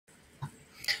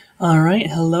All right,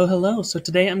 hello. So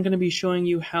today I'm going to be showing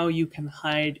you how you can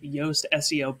hide Yoast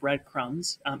SEO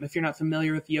breadcrumbs. If you're not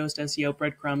familiar with Yoast SEO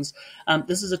breadcrumbs,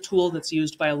 this is a tool that's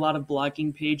used by a lot of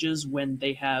blogging pages when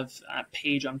they have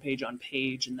page on page on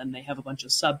page, and then they have a bunch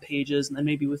of sub pages, and then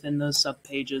maybe within those sub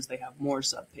pages they have more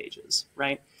sub pages,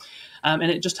 right?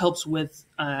 And it just helps with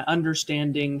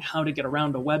understanding how to get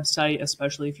around a website,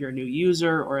 especially if you're a new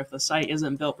user or if the site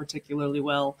isn't built particularly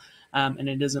well. And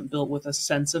it isn't built with a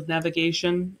sense of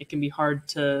navigation. It can be hard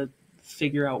to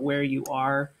figure out where you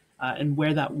are and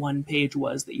where that one page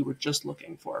was that you were just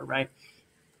looking for, right?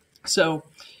 So,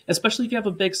 especially if you have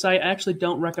a big site, I actually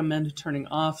don't recommend turning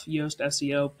off Yoast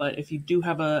SEO, but if you do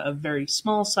have a very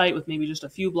small site with maybe just a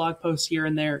few blog posts here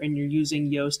and there, and you're using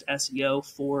Yoast SEO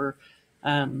for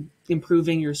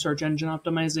improving your search engine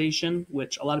optimization,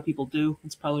 which a lot of people do,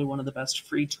 it's probably one of the best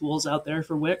free tools out there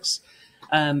for Wix,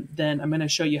 then I'm going to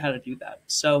show you how to do that.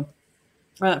 So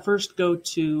first go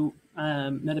to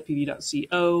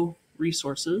metapv.co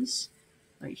resources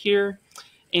right here,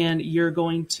 and you're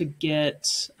going to get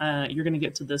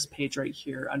to this page right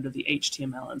here under the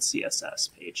HTML and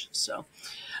CSS page. So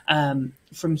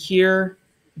from here,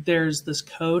 there's this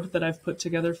code that I've put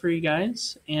together for you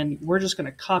guys, and we're just going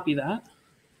to copy that.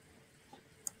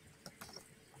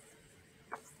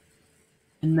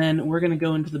 And then we're going to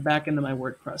go into the back end of my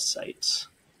WordPress site.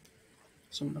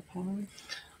 So I'm going to pause.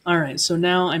 All right, so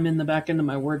now I'm in the back end of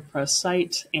my WordPress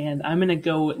site, and I'm going to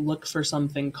go look for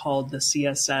something called the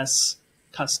CSS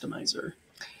customizer.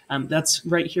 That's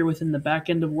right here within the back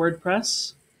end of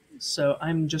WordPress. So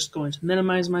I'm just going to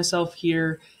minimize myself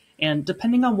here. And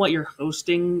depending on what your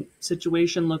hosting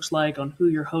situation looks like, on who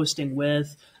you're hosting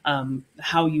with,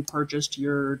 how you purchased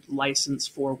your license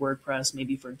for WordPress,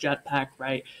 maybe for Jetpack,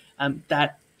 right?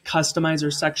 That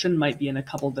customizer section might be in a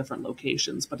couple different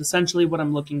locations. But essentially what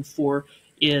I'm looking for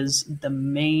is the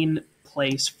main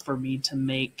place for me to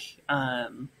make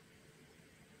kind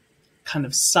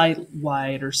of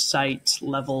site-wide or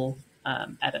site-level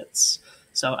edits.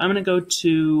 So I'm going to go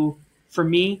to, for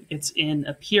me, it's in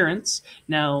Appearance.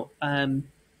 Now,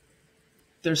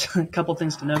 there's a couple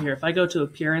things to know here. If I go to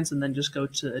Appearance and then just go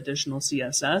to Additional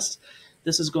CSS,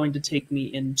 this is going to take me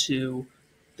into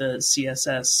the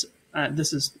CSS.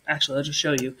 This is actually, I'll just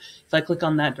show you. If I click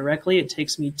on that directly, it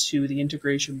takes me to the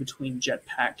integration between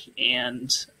Jetpack and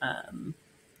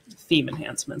theme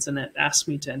enhancements, and it asks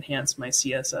me to enhance my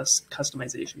CSS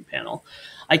customization panel.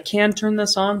 I can turn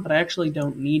this on, but I actually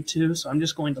don't need to, so I'm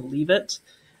just going to leave it.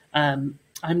 I'm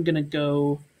going to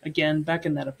go, again, back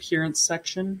in that Appearance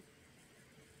section,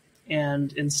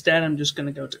 and instead I'm just going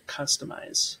to go to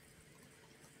Customize.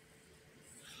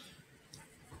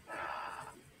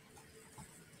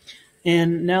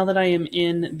 And now that I am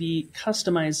in the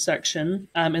Customize section,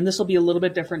 and this will be a little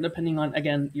bit different depending on,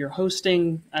 again, your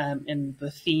hosting and the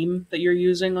theme that you're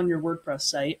using on your WordPress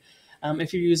site.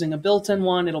 If you're using a built-in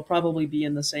one, it'll probably be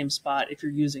in the same spot. If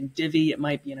you're using Divi, it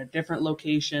might be in a different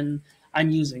location.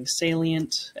 I'm using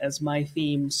Salient as my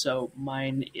theme, so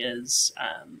mine is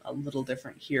a little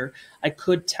different here. I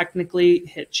could technically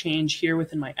hit change here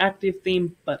within my active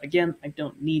theme, but again, I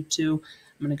don't need to.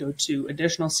 I'm going to go to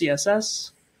Additional CSS.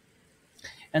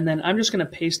 And then I'm just going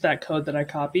to paste that code that I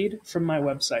copied from my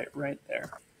website right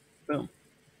there. Boom.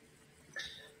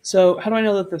 So how do I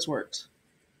know that this works?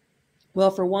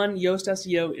 Well, for one, Yoast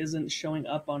SEO isn't showing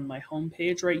up on my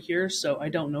homepage right here, so I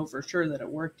don't know for sure that it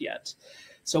worked yet.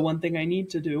 So one thing I need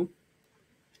to do,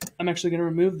 I'm actually going to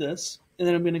remove this, and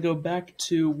then I'm going to go back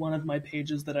to one of my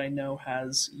pages that I know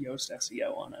has Yoast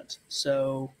SEO on it.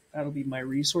 So that'll be my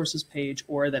resources page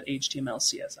or that HTML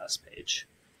CSS page.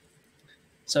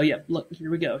 So yeah, look,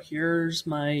 here we go. Here's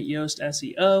my Yoast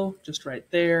SEO, just right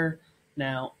there.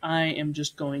 Now I am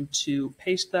just going to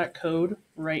paste that code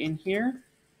right in here,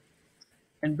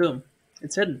 and boom,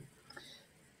 it's hidden.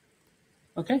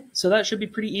 Okay, so that should be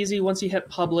pretty easy. Once you hit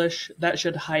publish, that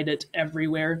should hide it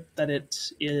everywhere that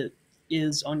it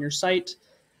is on your site.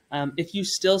 If you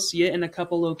still see it in a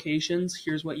couple locations,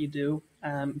 here's what you do.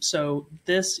 So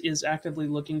this is actively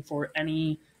looking for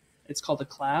it's called a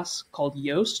class called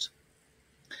Yoast.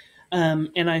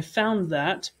 And I found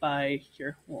that by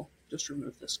here, we'll just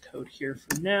remove this code here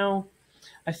for now.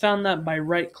 I found that by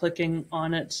right-clicking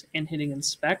on it and hitting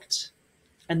inspect.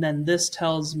 And then this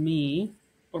tells me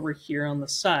over here on the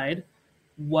side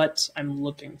what I'm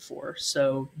looking for.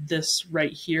 So this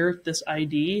right here, this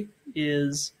ID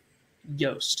is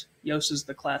Yoast. Yoast is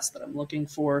the class that I'm looking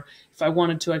for. If I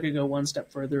wanted to, I could go one step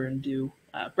further and do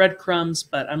breadcrumbs,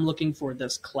 but I'm looking for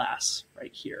this class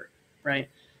right here, right?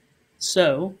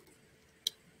 So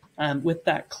with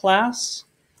that class,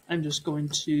 I'm just going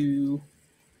to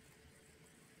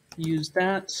use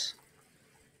that.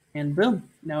 and boom,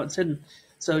 now it's hidden.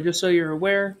 So just so you're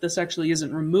aware, this actually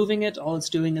isn't removing it. All it's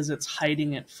doing is it's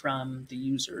hiding it from the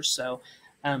user. So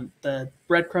the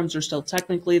breadcrumbs are still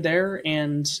technically there,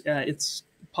 and it's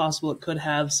possible it could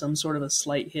have some sort of a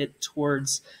slight hit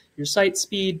towards your site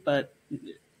speed, but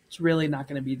it's really not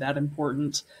going to be that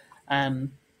important.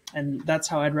 Um, and that's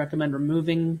how I'd recommend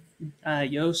removing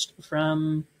Yoast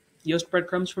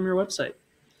breadcrumbs from your website.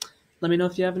 Let me know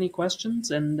if you have any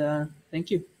questions, and thank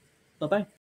you. Bye bye.